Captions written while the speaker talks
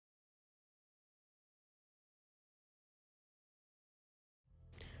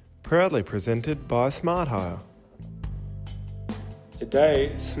Proudly presented by Smart Hire.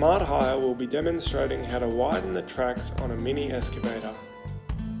 Today, Smart Hire will be demonstrating how to widen the tracks on a mini excavator.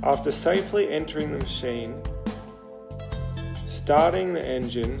 After safely entering the machine, starting the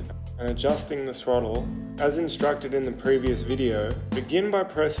engine and adjusting the throttle, as instructed in the previous video, begin by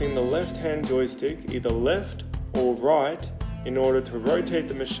pressing the left-hand joystick either left or right in order to rotate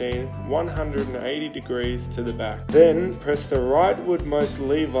the machine 180 degrees to the back. Then press the rightwardmost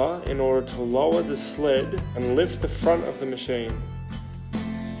lever in order to lower the sled and lift the front of the machine.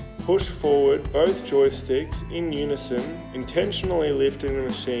 Push forward both joysticks in unison, intentionally lifting the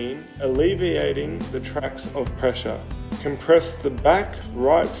machine, alleviating the tracks of pressure. Compress the back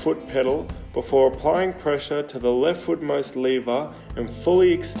right foot pedal before applying pressure to the leftwardmost lever and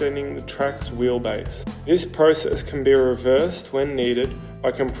fully extending the track's wheelbase. This process can be reversed when needed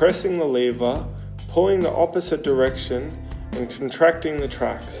by compressing the lever, pulling the opposite direction, and contracting the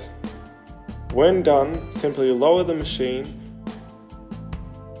tracks. When done, simply lower the machine,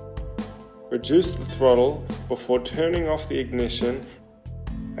 reduce the throttle before turning off the ignition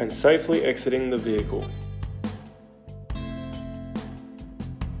and safely exiting the vehicle.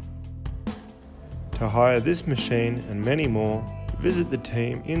 To hire this machine and many more, visit the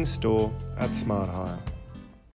team in store at Smart Hire.